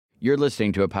You're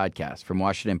listening to a podcast from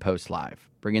Washington Post Live,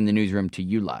 bringing the newsroom to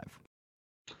you live.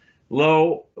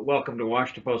 Hello, welcome to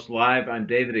Washington Post Live. I'm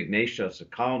David Ignatius, a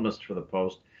columnist for the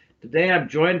Post. Today I'm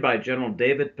joined by General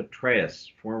David Petraeus,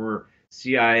 former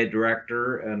CIA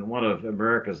director and one of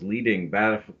America's leading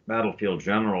battlefield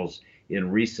generals in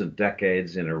recent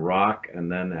decades in Iraq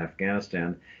and then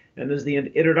Afghanistan. And as the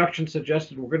introduction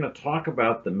suggested, we're going to talk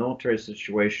about the military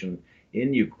situation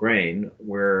in Ukraine,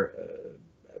 where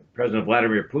President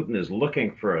Vladimir Putin is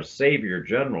looking for a savior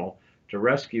general to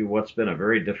rescue what's been a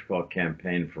very difficult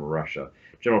campaign for Russia.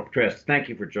 General Petraeus, thank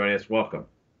you for joining us. Welcome.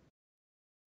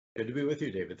 Good to be with you,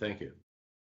 David. Thank you.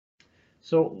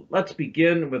 So let's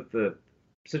begin with the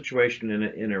situation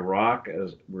in Iraq.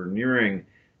 As we're nearing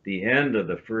the end of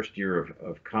the first year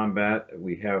of combat,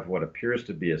 we have what appears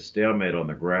to be a stalemate on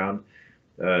the ground.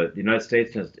 The United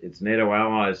States and its NATO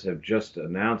allies have just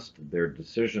announced their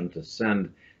decision to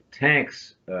send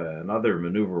tanks and other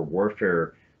maneuver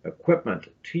warfare equipment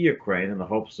to Ukraine in the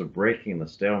hopes of breaking the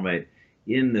stalemate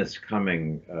in this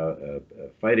coming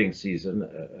fighting season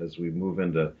as we move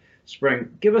into spring.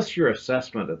 Give us your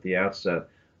assessment at the outset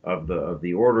of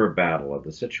the order of battle, of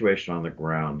the situation on the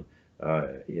ground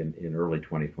in early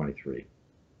 2023.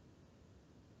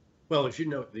 Well, as you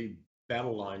know, the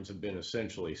battle lines have been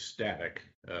essentially static.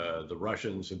 The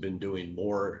Russians have been doing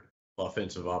more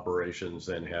offensive operations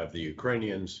than have the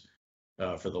Ukrainians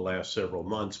for the last several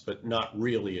months, but not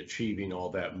really achieving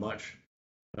all that much.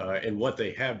 And what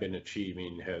they have been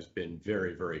achieving has been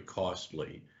very, very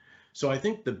costly. So I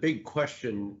think the big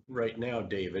question right now,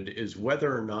 David, is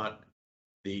whether or not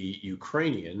the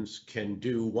Ukrainians can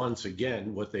do once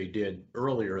again what they did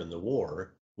earlier in the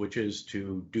war, which is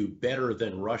to do better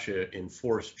than Russia in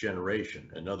force generation.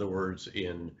 In other words,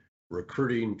 in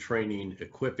recruiting, training,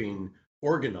 equipping,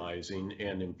 organizing,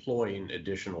 and employing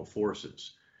additional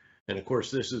forces. And of course,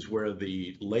 this is where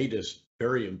the latest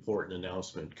very important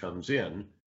announcement comes in,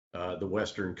 the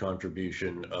Western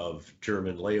contribution of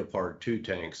German Leopard 2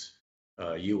 tanks,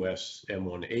 US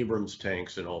M1 Abrams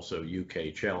tanks, and also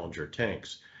UK Challenger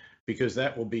tanks, because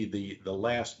that will be the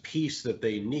last piece that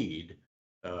they need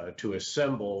to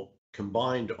assemble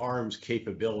combined arms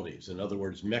capabilities. In other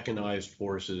words, mechanized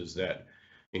forces that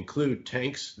include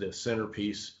tanks, the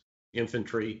centerpiece,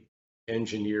 infantry,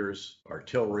 engineers,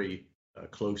 artillery,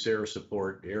 close air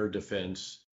support, air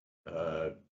defense,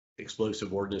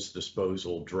 explosive ordnance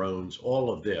disposal, drones, all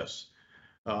of this.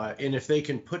 And if they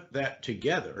can put that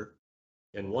together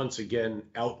and once again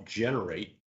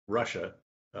outgenerate Russia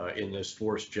in this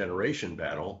force generation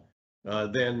battle,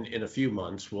 then in a few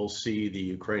months we'll see the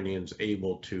Ukrainians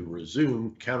able to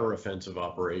resume counteroffensive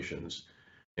operations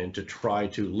and to try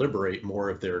to liberate more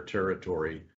of their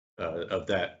territory of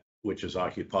that which is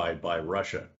occupied by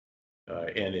Russia.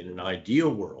 And in an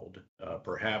ideal world,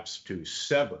 perhaps to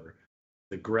sever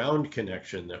the ground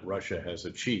connection that Russia has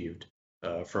achieved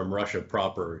from Russia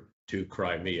proper to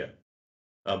Crimea.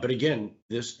 But again,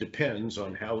 this depends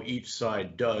on how each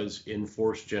side does in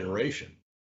force generation.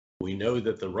 We know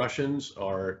that the Russians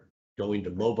are going to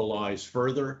mobilize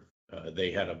further.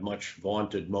 They had a much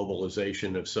vaunted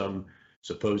mobilization of some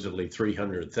supposedly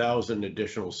 300,000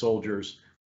 additional soldiers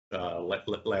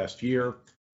last year.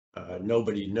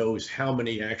 Nobody knows how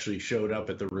many actually showed up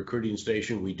at the recruiting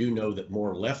station. We do know that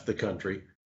more left the country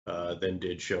than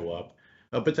did show up.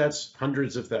 But that's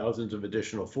hundreds of thousands of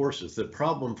additional forces. The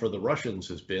problem for the Russians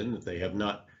has been that they have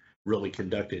not really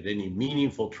conducted any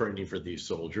meaningful training for these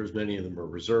soldiers. Many of them are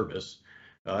reservists,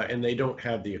 and they don't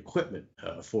have the equipment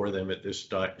for them at this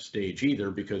stage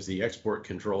either, because the export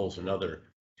controls and other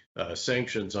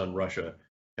sanctions on Russia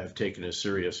have taken a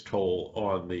serious toll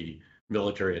on the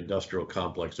military industrial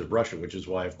complex of Russia, which is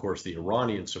why, of course, the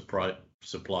Iranian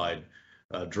supplied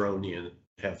drone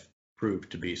have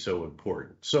proved to be so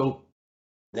important. So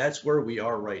that's where we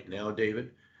are right now,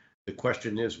 David. The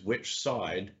question is which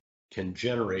side can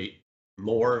generate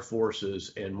more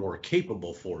forces and more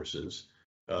capable forces.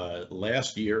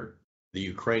 Last year, the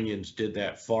Ukrainians did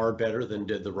that far better than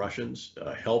did the Russians,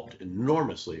 helped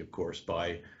enormously, of course,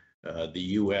 by the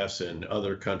U.S. and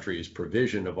other countries'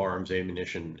 provision of arms,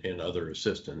 ammunition, and other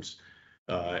assistance.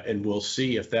 And we'll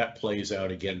see if that plays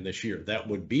out again this year. That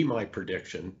would be my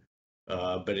prediction,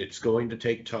 but it's going to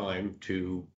take time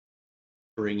to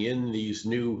bring in these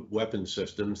new weapon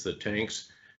systems, the tanks,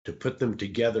 to put them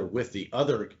together with the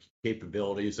other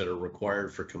capabilities that are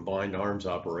required for combined arms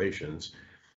operations,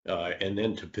 and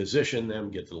then to position them,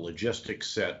 get the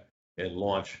logistics set, and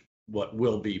launch what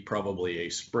will be probably a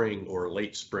spring or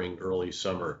late spring, early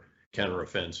summer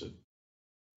counteroffensive.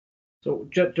 So,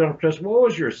 General Petraeus, what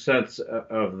was your sense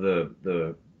of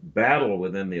the battle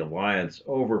within the alliance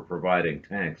over providing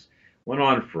tanks? went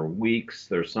on for weeks.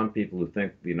 There's some people who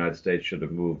think the United States should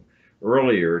have moved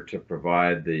earlier to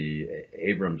provide the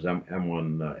Abrams M1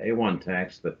 A1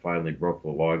 tanks that finally broke the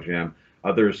logjam.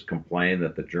 Others complain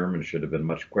that the Germans should have been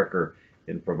much quicker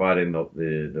in providing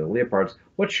the Leopards.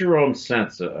 What's your own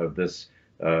sense of this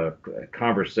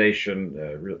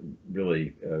conversation?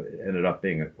 Really ended up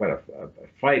being quite a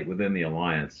fight within the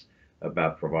alliance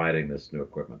about providing this new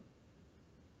equipment.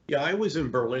 Yeah, I was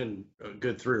in Berlin a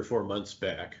good 3 or 4 months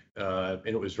back, and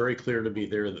it was very clear to me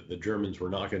there that the Germans were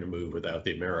not going to move without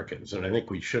the Americans. And I think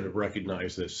we should have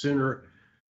recognized this sooner.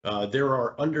 There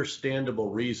are understandable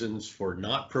reasons for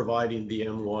not providing the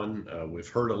M1. We've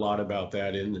heard a lot about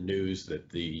that in the news, that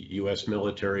the U.S.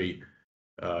 military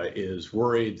is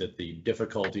worried that the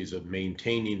difficulties of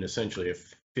maintaining essentially a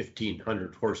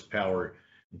 1,500 horsepower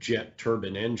jet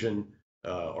turbine engine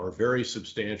are very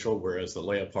substantial, whereas the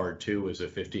Leopard 2 is a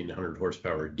 1,500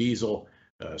 horsepower diesel,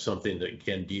 something that,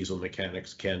 again, diesel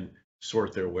mechanics can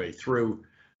sort their way through.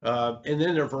 And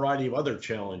then a variety of other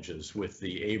challenges with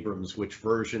the Abrams. Which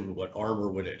version, what armor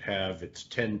would it have? It's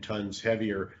 10 tons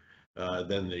heavier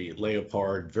than the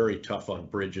Leopard, very tough on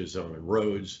bridges, on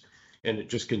roads, and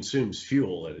it just consumes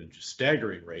fuel at a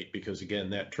staggering rate because, again,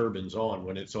 that turbine's on.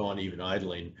 When it's on, even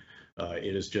idling,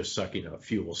 it is just sucking up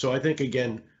fuel. So I think,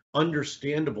 again,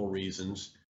 understandable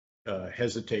reasons,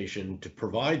 hesitation to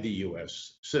provide the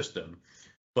U.S. system,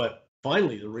 but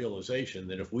finally the realization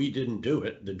that if we didn't do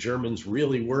it, the Germans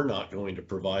really were not going to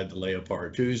provide the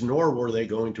Leopard 2s, nor were they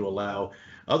going to allow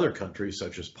other countries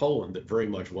such as Poland that very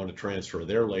much want to transfer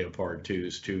their Leopard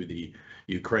 2s to the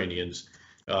Ukrainians.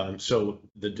 So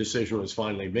the decision was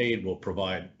finally made. We'll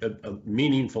provide a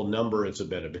meaningful number. It's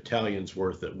about a battalion's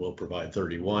worth that will provide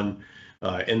 31.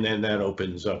 And then that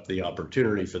opens up the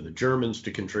opportunity for the Germans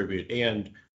to contribute, and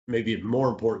maybe more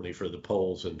importantly for the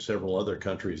Poles and several other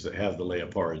countries that have the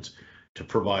Leopards to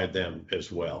provide them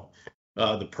as well.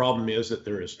 The problem is that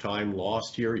there is time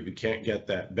lost here. You can't get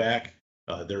that back.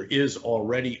 There is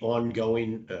already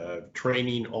ongoing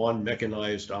training on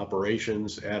mechanized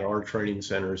operations at our training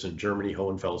centers in Germany,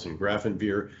 Hohenfels and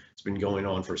Grafenwehr. It's been going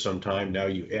on for some time now.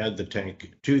 You add the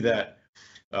tank to that.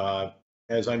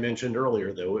 As I mentioned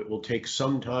earlier, though, it will take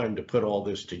some time to put all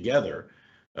this together.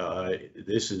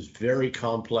 This is very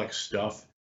complex stuff.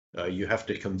 You have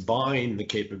to combine the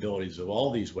capabilities of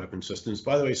all these weapon systems.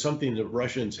 By the way, something that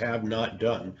Russians have not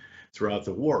done throughout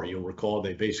the war. You'll recall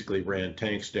they basically ran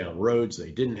tanks down roads.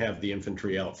 They didn't have the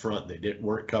infantry out front. They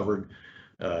weren't covered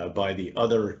by the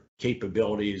other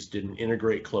capabilities, didn't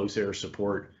integrate close air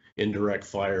support, indirect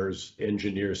fires,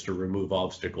 engineers to remove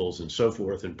obstacles, and so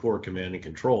forth, and poor command and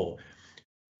control.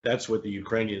 That's what the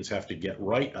Ukrainians have to get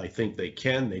right. I think they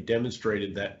can. They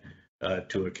demonstrated that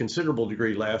to a considerable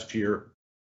degree last year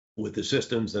with the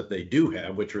systems that they do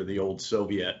have, which are the old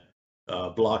Soviet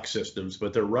block systems,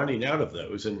 but they're running out of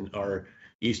those, and our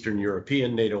Eastern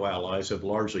European NATO allies have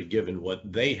largely given what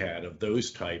they had of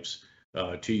those types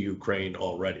to Ukraine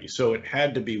already. So it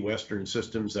had to be Western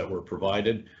systems that were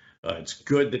provided. It's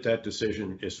good that that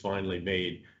decision is finally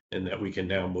made and that we can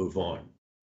now move on.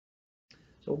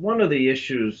 So one of the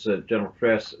issues, General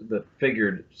Kress, that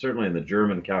figured certainly in the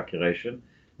German calculation,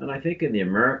 and I think in the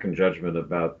American judgment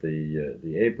about the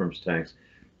Abrams tanks,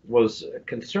 was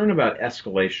concern about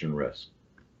escalation risk.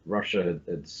 Russia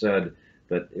had said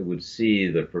that it would see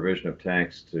the provision of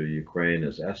tanks to Ukraine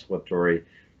as escalatory.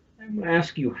 I'm going to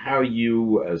ask you how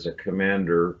you, as a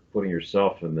commander, putting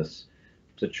yourself in this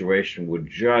situation, would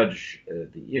judge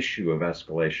the issue of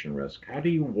escalation risk. How do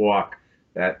you walk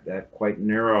that quite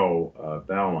narrow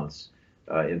balance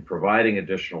in providing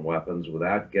additional weapons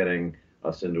without getting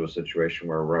us into a situation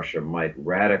where Russia might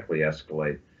radically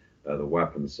escalate the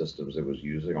weapon systems it was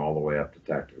using all the way up to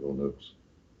tactical nukes?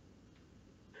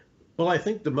 Well, I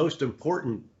think the most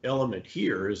important element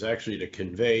here is actually to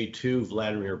convey to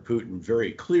Vladimir Putin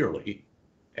very clearly,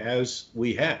 as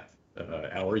we have,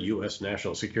 our U.S.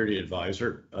 National Security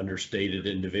Advisor, understated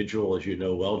individual, as you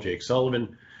know well, Jake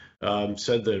Sullivan,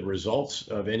 said the results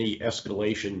of any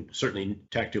escalation, certainly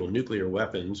tactical nuclear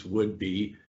weapons, would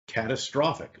be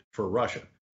catastrophic for Russia.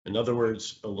 In other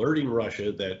words, alerting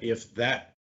Russia that if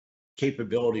that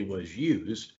capability was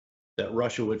used, that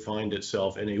Russia would find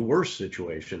itself in a worse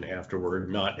situation afterward,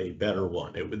 not a better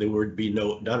one. There would be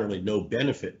not only no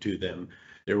benefit to them,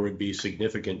 there would be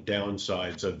significant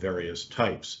downsides of various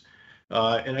types.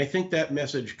 And I think that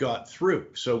message got through.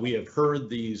 So we have heard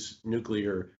these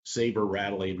nuclear saber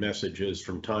rattling messages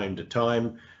from time to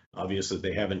time. Obviously,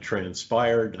 they haven't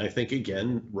transpired. I think,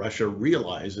 again, Russia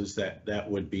realizes that that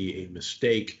would be a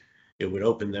mistake. It would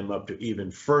open them up to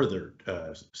even further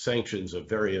sanctions of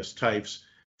various types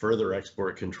further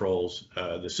export controls,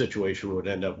 the situation would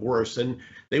end up worse, and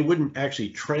they wouldn't actually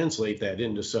translate that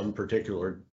into some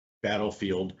particular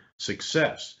battlefield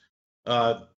success.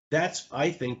 That's,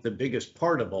 I think, the biggest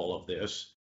part of all of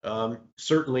this.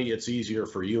 Certainly, it's easier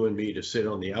for you and me to sit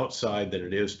on the outside than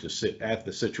it is to sit at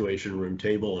the Situation Room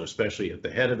table, and especially at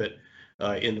the head of it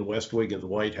in the West Wing of the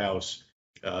White House.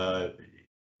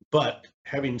 But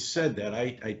having said that,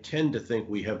 I tend to think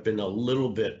we have been a little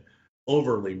bit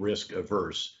overly risk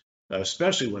averse,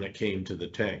 especially when it came to the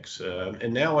tanks.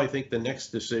 And now I think the next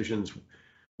decisions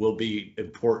will be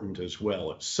important as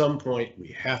well. At some point, we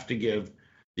have to give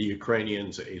the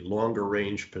Ukrainians a longer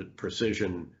range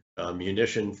precision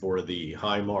munition for the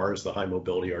HIMARS, the High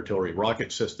Mobility Artillery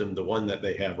Rocket System. The one that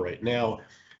they have right now,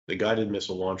 the Guided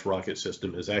Missile Launch Rocket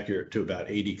System, is accurate to about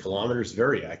 80 kilometers,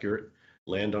 very accurate,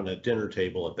 land on a dinner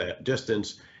table at that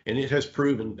distance. And it has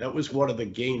proven that was one of the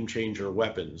game changer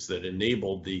weapons that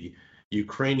enabled the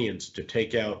Ukrainians to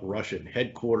take out Russian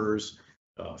headquarters,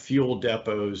 fuel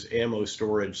depots, ammo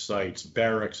storage sites,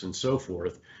 barracks, and so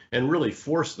forth, and really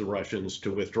forced the Russians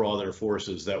to withdraw their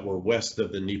forces that were west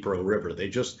of the Dnipro River. They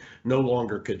just no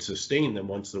longer could sustain them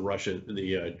once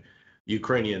the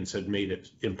Ukrainians had made it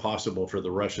impossible for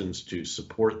the Russians to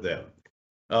support them.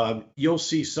 You'll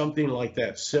see something like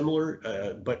that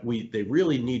similar, but they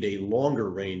really need a longer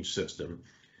range system.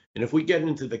 And if we get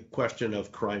into the question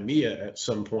of Crimea at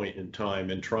some point in time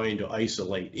and trying to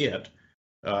isolate it,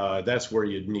 that's where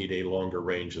you'd need a longer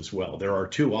range as well. There are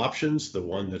two options. The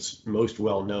one that's most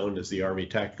well known is the Army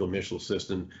Tactical Missile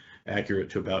System,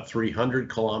 accurate to about 300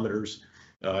 kilometers.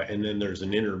 And then there's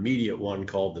an intermediate one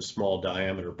called the Small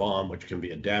Diameter Bomb, which can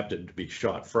be adapted to be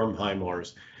shot from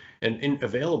HIMARS and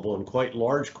available in quite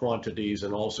large quantities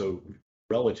and also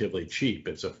relatively cheap.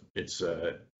 It's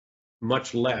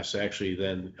much less actually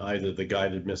than either the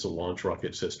Guided Missile Launch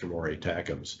Rocket System or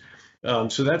ATACMS.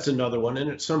 So that's another one. And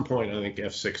at some point, I think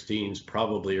F-16s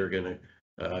probably are going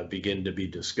to begin to be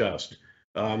discussed.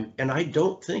 And I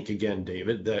don't think, again,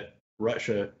 David, that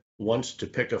Russia wants to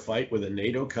pick a fight with a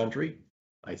NATO country.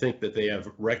 I think that they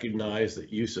have recognized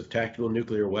that use of tactical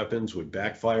nuclear weapons would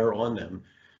backfire on them.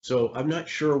 So I'm not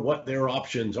sure what their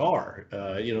options are.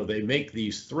 They make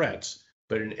these threats,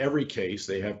 but in every case,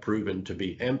 they have proven to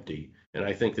be empty. And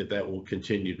I think that that will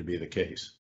continue to be the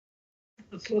case.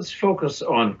 Let's focus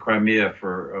on Crimea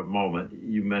for a moment.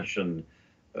 You mentioned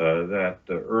that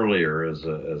earlier as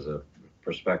a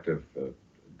prospective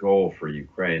goal for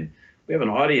Ukraine. We have an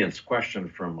audience question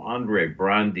from Andre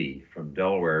Brandi from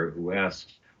Delaware, who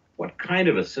asks, what kind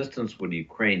of assistance would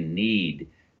Ukraine need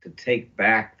to take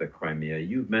back the Crimea?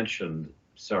 You've mentioned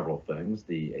several things,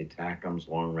 the ATACMS,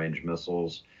 long-range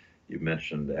missiles. You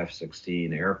mentioned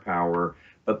F-16 air power,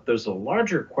 but there's a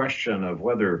larger question of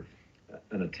whether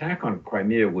an attack on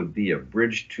Crimea would be a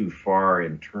bridge too far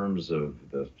in terms of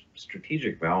the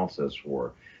strategic balance of this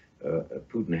war.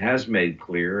 Putin has made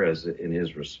clear, as in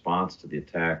his response to the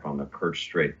attack on the Kerch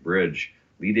Strait Bridge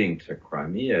leading to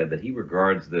Crimea, that he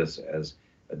regards this as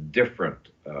a different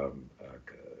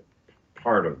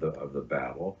part of the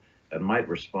battle and might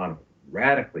respond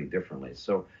radically differently.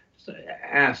 So, just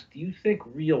ask, do you think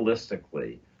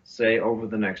realistically, say over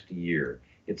the next year,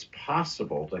 it's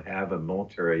possible to have a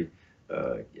military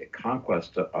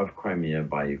conquest of Crimea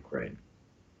by Ukraine?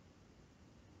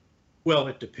 Well,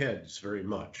 it depends very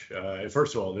much.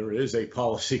 First of all, there is a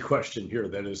policy question here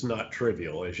that is not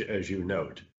trivial, as you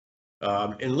note.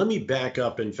 And let me back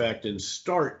up, in fact, and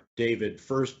start, David,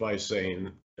 first by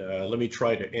saying, let me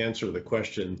try to answer the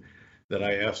question that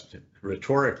I asked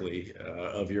rhetorically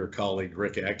of your colleague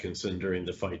Rick Atkinson during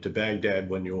the fight to Baghdad,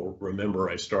 when you'll remember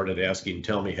I started asking,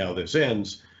 tell me how this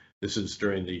ends. This is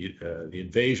during the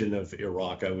invasion of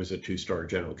Iraq. I was a two-star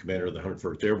general commander of the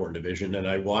 101st Airborne Division, and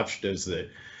I watched as the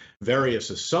various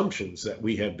assumptions that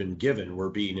we had been given were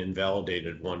being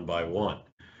invalidated one by one.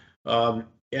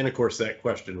 And of course, that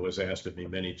question was asked of me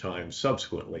many times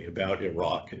subsequently about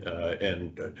Iraq,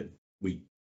 and we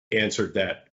answered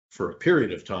that for a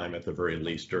period of time, at the very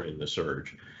least, during the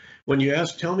surge. When you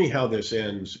ask, tell me how this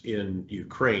ends in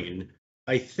Ukraine,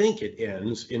 I think it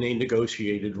ends in a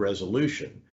negotiated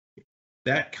resolution.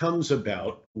 That comes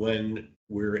about when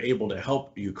we're able to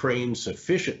help Ukraine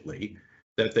sufficiently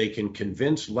that they can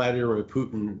convince Vladimir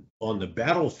Putin on the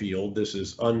battlefield this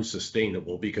is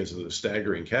unsustainable because of the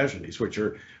staggering casualties, which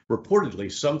are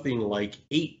reportedly something like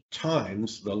 8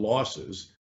 times the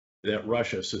losses that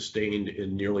Russia sustained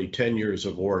in nearly 10 years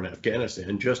of war in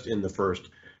Afghanistan, just in the first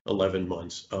 11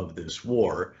 months of this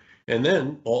war. And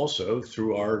then also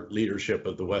through our leadership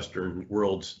of the Western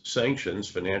world's sanctions,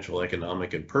 financial,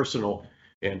 economic, and personal,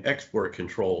 and export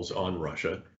controls on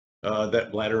Russia,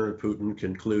 that Vladimir Putin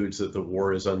concludes that the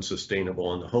war is unsustainable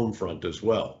on the home front as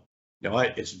well. Now,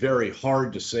 it's very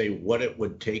hard to say what it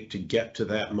would take to get to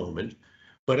that moment,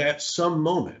 but at some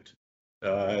moment,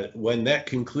 when that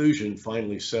conclusion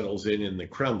finally settles in the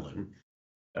Kremlin,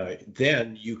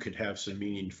 then you could have some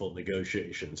meaningful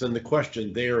negotiations. And the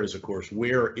question there is, of course,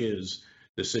 where is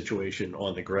the situation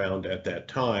on the ground at that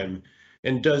time?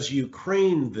 And does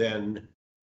Ukraine then,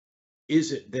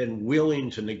 is it then willing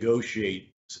to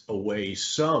negotiate away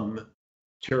some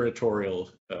territorial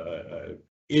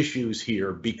issues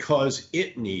here because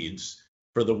it needs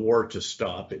for the war to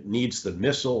stop? It needs the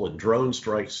missile and drone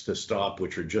strikes to stop,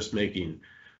 which are just making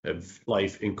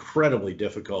life incredibly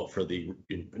difficult for the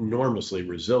enormously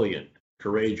resilient,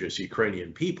 courageous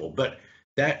Ukrainian people. But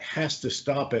that has to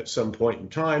stop at some point in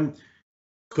time.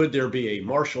 Could there be a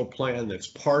Marshall Plan that's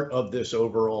part of this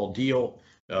overall deal?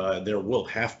 There will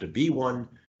have to be one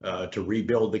to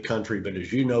rebuild the country. But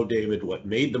as you know, David, what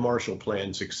made the Marshall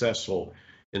Plan successful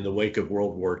in the wake of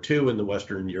World War II in the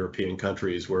Western European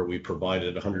countries, where we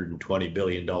provided $120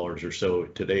 billion or so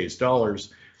today's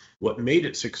dollars, what made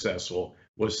it successful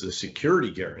was the security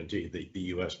guarantee that the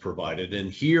U.S. provided.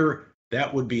 And here,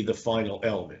 that would be the final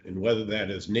element. And whether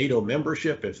that is NATO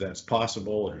membership, if that's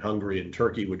possible, and Hungary and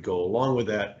Turkey would go along with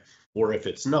that, or if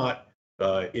it's not,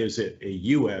 is it a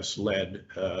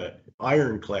U.S.-led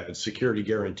ironclad security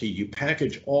guarantee? You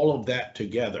package all of that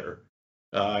together,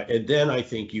 and then I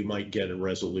think you might get a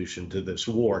resolution to this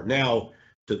war. Now,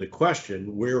 to the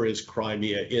question, where is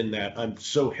Crimea in that? I'm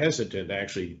so hesitant,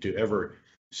 actually, to ever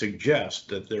suggest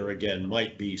that there again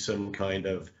might be some kind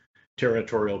of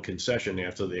territorial concession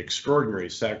after the extraordinary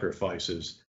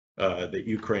sacrifices that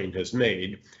Ukraine has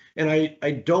made. And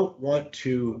I don't want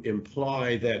to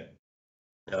imply that,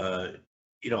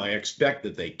 I expect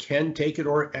that they can take it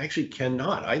or actually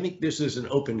cannot. I think this is an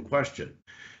open question.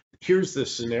 Here's the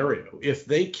scenario. If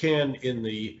they can, in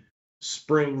the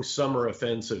spring, summer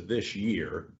offensive this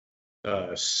year,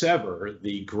 sever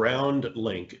the ground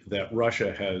link that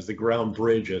Russia has, the ground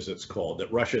bridge, as it's called,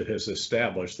 that Russia has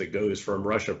established that goes from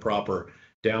Russia proper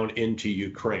down into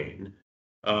Ukraine.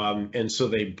 And so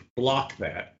they block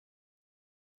that.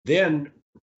 Then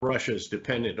Russia is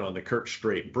dependent on the Kerch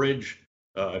Strait Bridge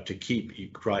to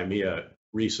keep Crimea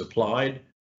resupplied.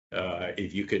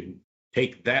 If you can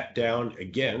take that down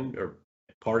again, or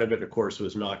part of it, of course,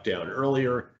 was knocked down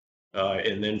earlier,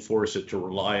 and then force it to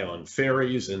rely on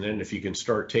ferries. And then if you can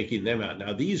start taking them out.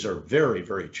 Now, these are very,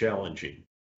 very challenging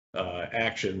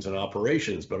actions and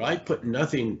operations, but I put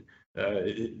nothing,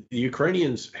 the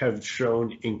Ukrainians have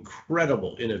shown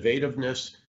incredible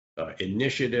innovativeness,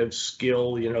 initiative,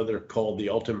 skill. They're called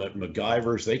the ultimate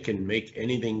MacGyvers. They can make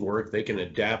anything work. They can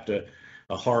adapt a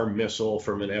HARM missile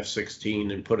from an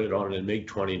F-16 and put it on a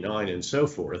MiG-29 and so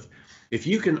forth. If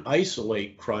you can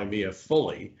isolate Crimea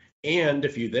fully, and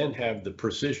if you then have the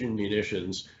precision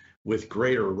munitions with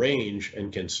greater range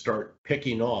and can start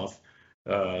picking off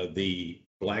the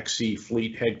Black Sea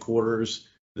Fleet headquarters,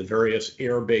 the various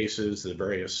air bases, the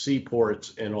various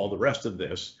seaports, and all the rest of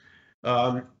this,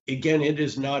 again, it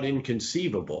is not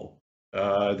inconceivable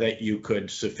that you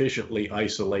could sufficiently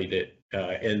isolate it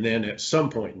and then at some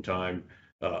point in time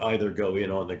either go in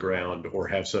on the ground or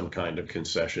have some kind of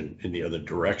concession in the other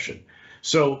direction.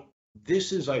 So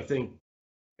this is, I think,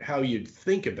 how you'd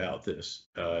think about this,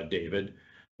 David.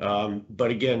 But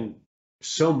again,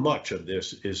 so much of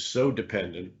this is so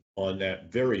dependent on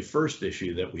that very first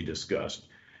issue that we discussed,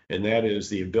 and that is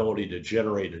the ability to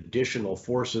generate additional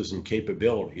forces and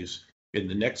capabilities in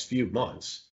the next few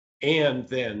months. And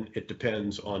then it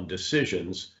depends on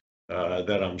decisions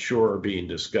that I'm sure are being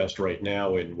discussed right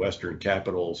now in Western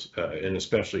capitals, and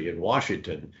especially in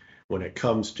Washington, when it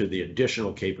comes to the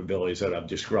additional capabilities that I've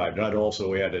described. I'd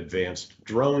also add advanced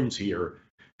drones here,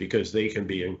 because they can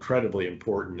be incredibly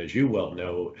important, as you well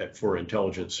know, for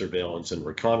intelligence, surveillance, and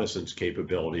reconnaissance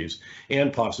capabilities,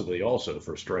 and possibly also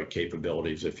for strike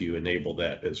capabilities if you enable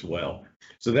that as well.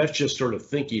 So that's just sort of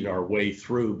thinking our way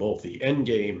through both the end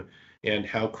game and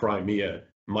how Crimea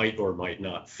might or might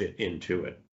not fit into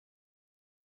it.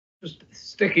 Just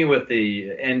sticking with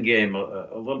the end game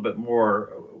a little bit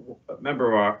more, a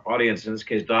member of our audience, in this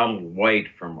case Donald White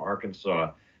from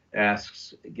Arkansas,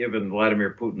 asks, given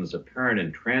Vladimir Putin's apparent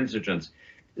intransigence,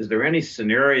 is there any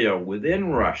scenario within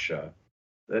Russia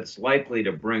that's likely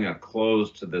to bring a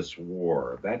close to this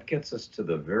war? That gets us to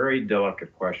the very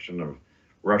delicate question of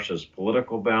Russia's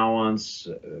political balance,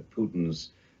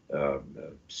 Putin's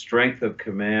strength of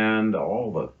command,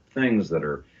 all the things that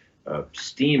are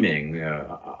steaming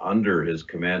under his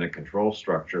command and control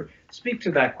structure. Speak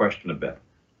to that question a bit.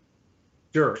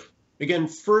 Sure. Again,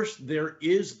 first, there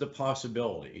is the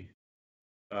possibility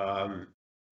that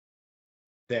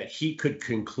he could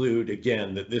conclude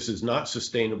again that this is not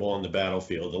sustainable on the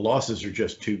battlefield. The losses are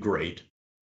just too great,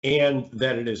 and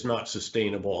that it is not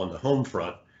sustainable on the home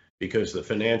front because the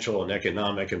financial and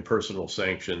economic and personal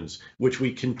sanctions, which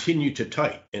we continue to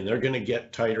tighten, and they're going to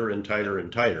get tighter and tighter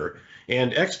and tighter,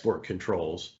 and export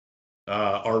controls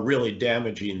are really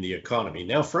damaging the economy.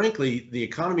 Now, frankly, the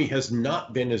economy has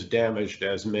not been as damaged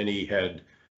as many had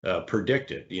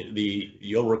predicted.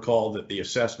 You'll recall that the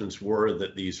assessments were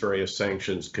that these various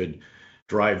sanctions could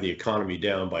drive the economy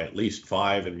down by at least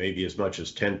 5 and maybe as much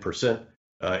as 10%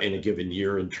 in a given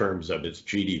year in terms of its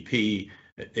GDP.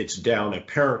 It's down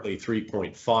apparently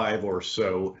 3.5 or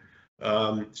so.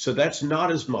 So that's not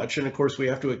as much. And of course, we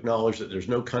have to acknowledge that there's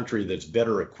no country that's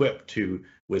better equipped to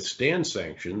withstand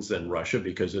sanctions than Russia,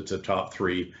 because it's a top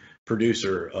 3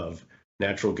 producer of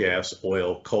natural gas,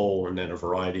 oil, coal, and then a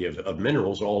variety of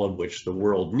minerals, all of which the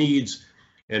world needs,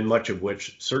 and much of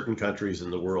which certain countries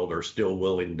in the world are still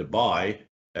willing to buy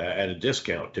at a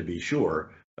discount, to be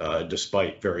sure,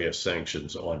 despite various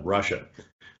sanctions on Russia.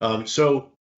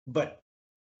 But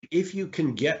if you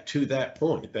can get to that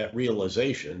point, that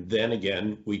realization, then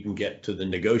again, we can get to the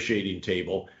negotiating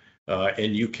table,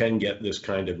 and you can get this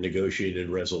kind of negotiated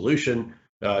resolution,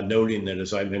 noting that,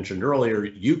 as I mentioned earlier,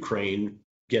 Ukraine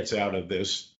gets out of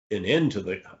this an end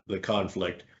to the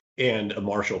conflict and a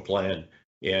Marshall Plan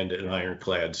and an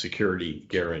ironclad security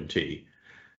guarantee.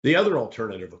 The other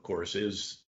alternative, of course,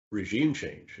 is regime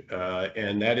change,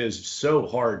 and that is so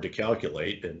hard to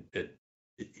calculate, and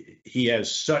he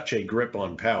has such a grip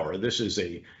on power. This is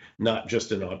not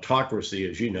just an autocracy,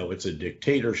 as you know, it's a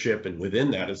dictatorship, and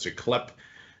within that, it's a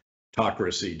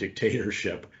kleptocracy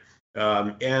dictatorship.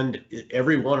 And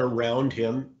everyone around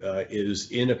him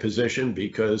is in a position,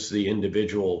 because the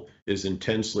individual is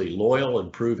intensely loyal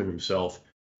and proven himself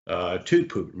to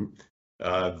Putin.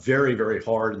 Very, very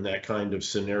hard in that kind of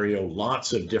scenario.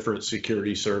 Lots of different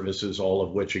security services, all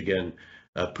of which, again,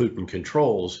 Putin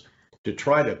controls, to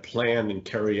try to plan and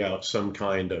carry out some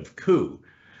kind of coup.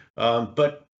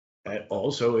 But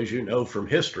also, as you know from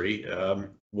history,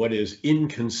 what is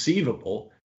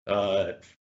inconceivable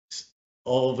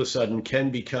all of a sudden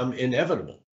can become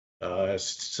inevitable,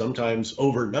 sometimes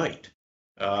overnight.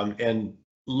 And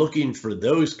looking for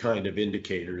those kind of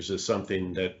indicators is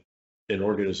something that an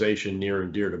organization near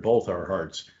and dear to both our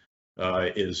hearts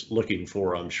is looking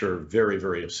for, I'm sure, very,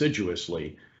 very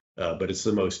assiduously. But it's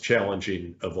the most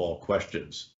challenging of all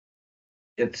questions.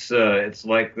 It's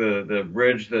like the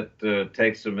bridge that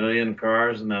takes 1 million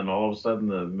cars, and then all of a sudden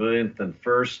the millionth and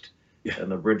first,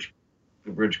 and the bridge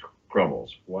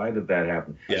crumbles. Why did that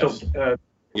happen? Yes. So,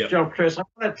 Joe, Chris, I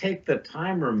want to take the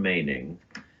time remaining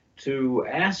to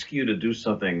ask you to do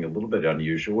something a little bit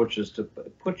unusual, which is to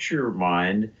put your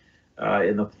mind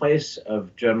in the place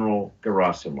of General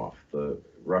Gerasimov, the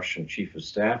Russian chief of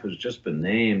staff, who's just been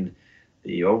named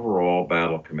the overall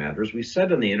battle commander. As we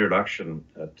said in the introduction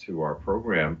to our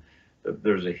program,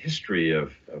 there's a history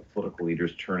of political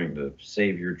leaders turning to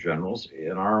savior generals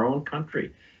in our own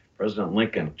country. President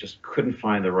Lincoln just couldn't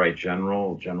find the right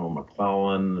general. General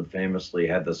McClellan famously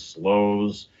had the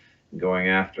slows going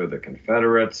after the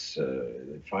Confederates.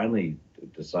 They finally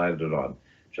decided on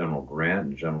General Grant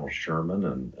and General Sherman,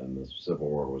 and the Civil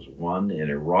War was won. In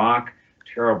Iraq,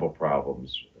 terrible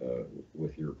problems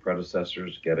with your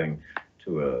predecessors getting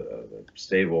to a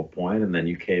stable point, and then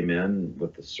you came in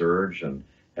with the surge and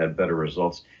had better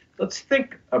results. Let's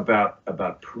think about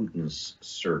Putin's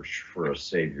search for a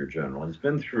savior general. He's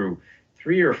been through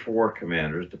 3 or 4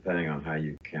 commanders, depending on how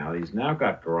you count. He's now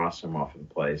got Gerasimov in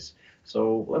place.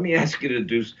 So let me ask you to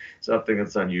do something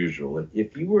that's unusual.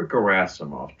 If you were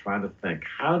Gerasimov, trying to think,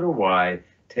 how do I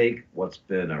take what's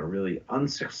been a really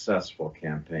unsuccessful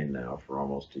campaign now for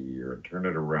almost a year and turn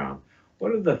it around?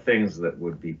 What are the things that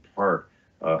would be part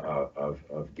of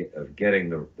getting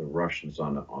the Russians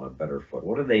on a better foot?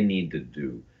 What do they need to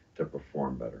do to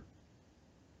perform better?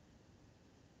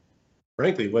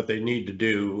 Frankly, what they need to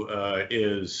do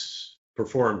is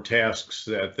perform tasks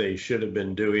that they should have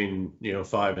been doing,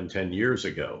 5 and 10 years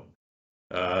ago.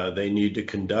 They need to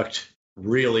conduct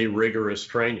really rigorous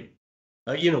training.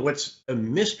 What's a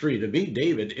mystery to me,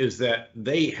 David, is that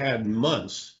they had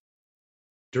months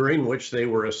during which they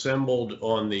were assembled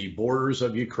on the borders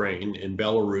of Ukraine in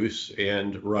Belarus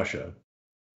and Russia.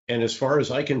 And as far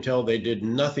as I can tell, they did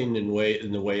nothing in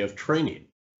the way of training.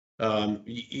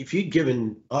 If you'd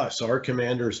given us, our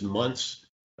commanders, months,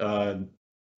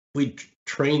 we'd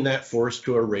train that force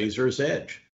to a razor's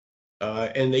edge.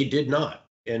 And they did not.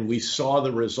 And we saw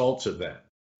the results of that.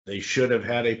 They should have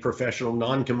had a professional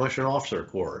non-commissioned officer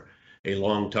corps. a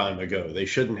long time ago. They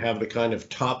shouldn't have the kind of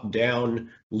top-down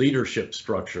leadership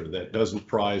structure that doesn't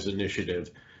prize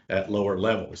initiative at lower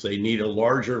levels. They need a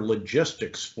larger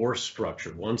logistics force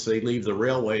structure. Once they leave the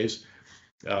railways,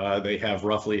 they have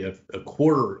roughly a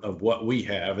quarter of what we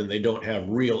have, and they don't have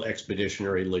real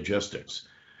expeditionary logistics.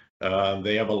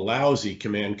 They have a lousy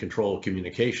command control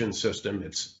communication system.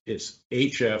 It's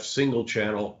HF, single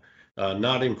channel,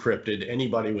 not encrypted.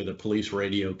 Anybody with a police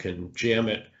radio can jam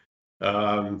it.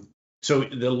 So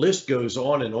the list goes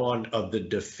on and on of the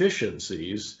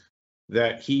deficiencies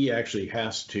that he actually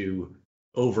has to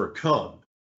overcome.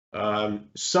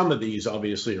 Some of these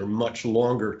obviously are much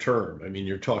longer term. I mean,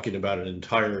 you're talking about an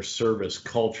entire service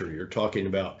culture. You're talking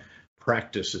about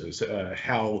practices,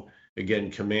 how, again,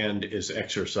 command is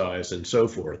exercised and so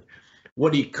forth.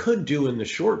 What he could do in the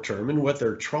short term, and what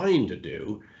they're trying to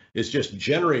do, is just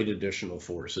generate additional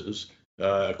forces.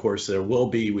 Of course, there will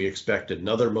be, we expect,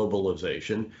 another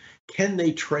mobilization. Can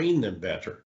they train them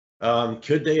better?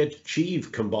 Could they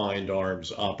achieve combined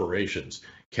arms operations?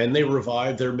 Can they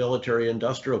revive their military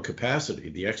industrial capacity?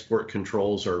 The export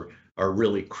controls are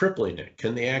really crippling it.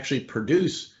 Can they actually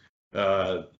produce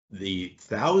the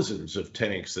thousands of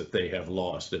tanks that they have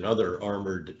lost and other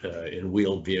armored and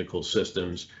wheeled vehicle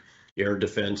systems, air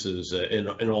defenses,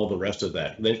 and all the rest of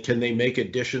that? Then can they make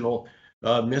additional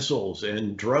missiles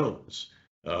and drones,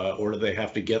 or do they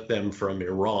have to get them from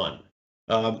Iran?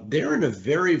 They're in a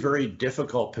very, very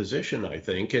difficult position, I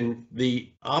think, and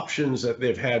the options that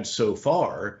they've had so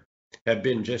far have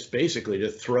been just basically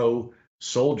to throw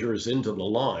soldiers into the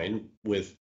line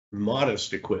with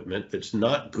modest equipment that's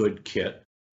not good kit,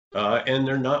 and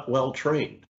they're not well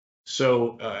trained.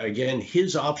 So again,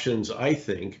 his options, I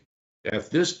think,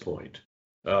 at this point,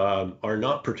 are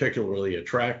not particularly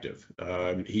attractive.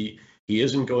 He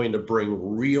isn't going to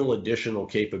bring real additional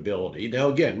capability. Now,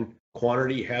 again,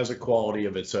 quantity has a quality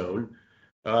of its own,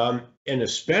 and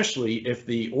especially if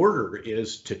the order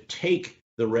is to take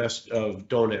the rest of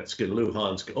Donetsk and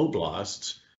Luhansk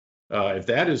oblasts, if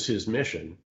that is his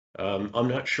mission, I'm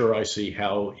not sure I see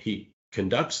how he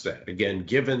conducts that. Again,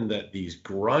 given that these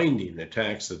grinding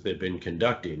attacks that they've been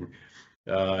conducting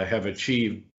have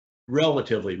achieved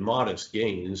relatively modest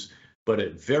gains, but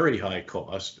at very high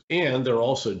cost, and they're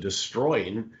also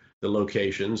destroying the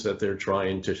locations that they're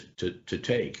trying to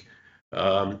take.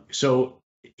 So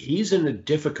he's in a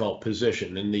difficult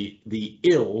position, and the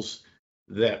ills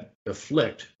that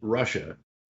afflict Russia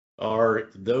are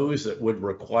those that would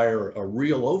require a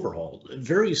real overhaul.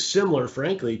 Very similar,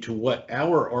 frankly, to what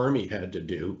our Army had to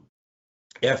do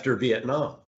after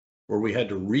Vietnam, where we had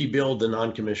to rebuild the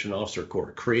non-commissioned officer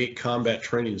corps, create combat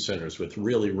training centers with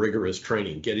really rigorous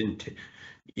training, get into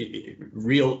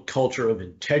real culture of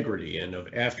integrity and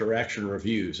of after-action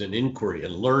reviews and inquiry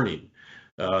and learning,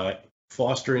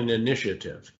 fostering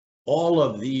initiative. All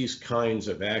of these kinds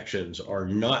of actions are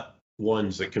not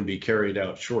ones that can be carried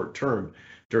out short term.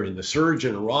 During the surge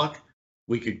in Iraq,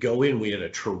 we could go in, we had a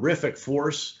terrific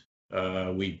force.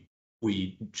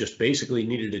 We just basically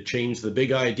needed to change the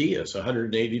big ideas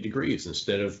 180 degrees.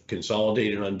 Instead of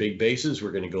consolidating on big bases,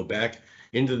 we're going to go back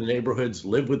into the neighborhoods,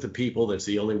 live with the people. That's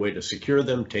the only way to secure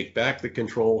them, take back the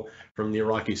control from the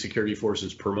Iraqi security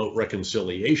forces, promote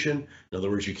reconciliation. In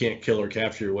other words, you can't kill or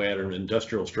capture your way out of an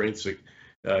industrial strength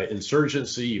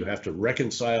insurgency. You have to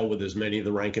reconcile with as many of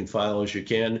the rank and file as you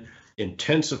can,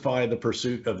 intensify the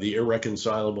pursuit of the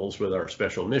irreconcilables with our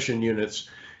special mission units,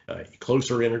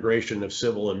 closer integration of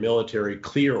civil and military,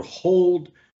 clear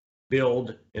hold,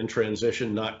 build, and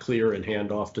transition, not clear and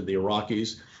hand off to the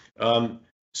Iraqis.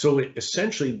 So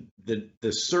essentially,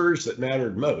 the surge that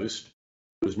mattered most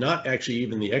was not actually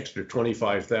even the extra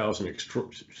 25,000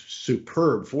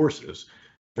 superb forces,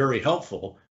 very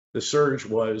helpful. The surge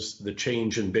was the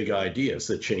change in big ideas,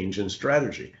 the change in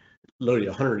strategy, loaded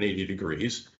 180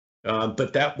 degrees,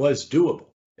 but that was doable.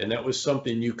 And that was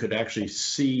something you could actually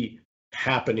see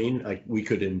happening. Like, we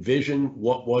could envision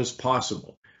what was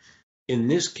possible. In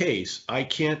this case, I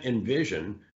can't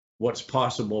envision what's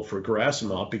possible for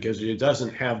Gerasimov because it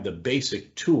doesn't have the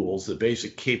basic tools, the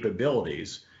basic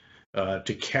capabilities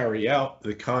to carry out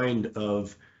the kind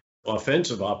of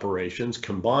offensive operations,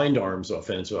 combined arms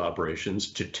offensive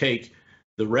operations, to take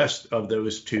the rest of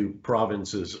those two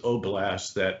provinces,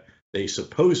 oblasts, that they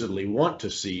supposedly want to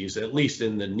seize, at least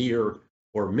in the near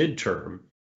or midterm,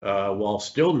 while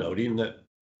still noting that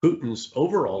Putin's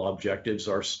overall objectives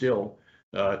are still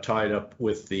tied up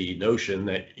with the notion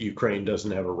that Ukraine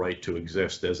doesn't have a right to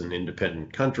exist as an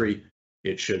independent country.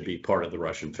 It should be part of the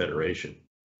Russian Federation.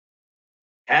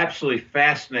 Absolutely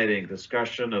fascinating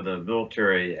discussion of the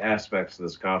military aspects of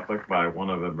this conflict by one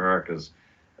of America's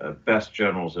best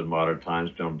generals in modern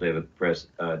times, General David Petraeus.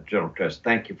 General Petraeus,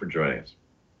 thank you for joining us.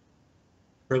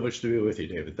 Privileged to be with you,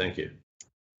 David. Thank you.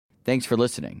 Thanks for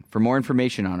listening. For more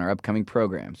information on our upcoming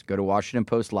programs, go to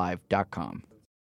WashingtonPostLive.com.